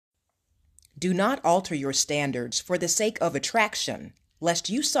Do not alter your standards for the sake of attraction, lest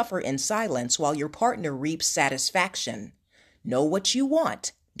you suffer in silence while your partner reaps satisfaction. Know what you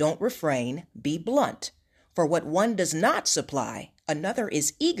want, don't refrain, be blunt. For what one does not supply, another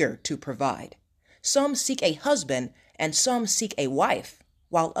is eager to provide. Some seek a husband and some seek a wife,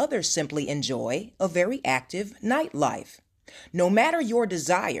 while others simply enjoy a very active nightlife. No matter your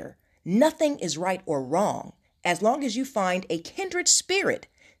desire, nothing is right or wrong, as long as you find a kindred spirit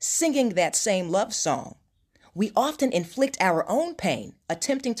singing that same love song. We often inflict our own pain,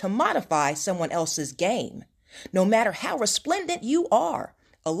 attempting to modify someone else's game. No matter how resplendent you are,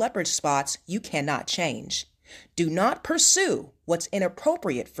 a leopard's spots you cannot change. Do not pursue what's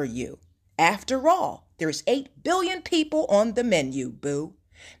inappropriate for you. After all, there's 8 billion people on the menu, boo.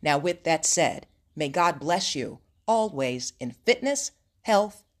 Now, with that said, may God bless you always in fitness,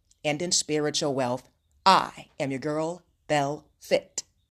 health, and in spiritual wealth. I am your girl, Belle Fit.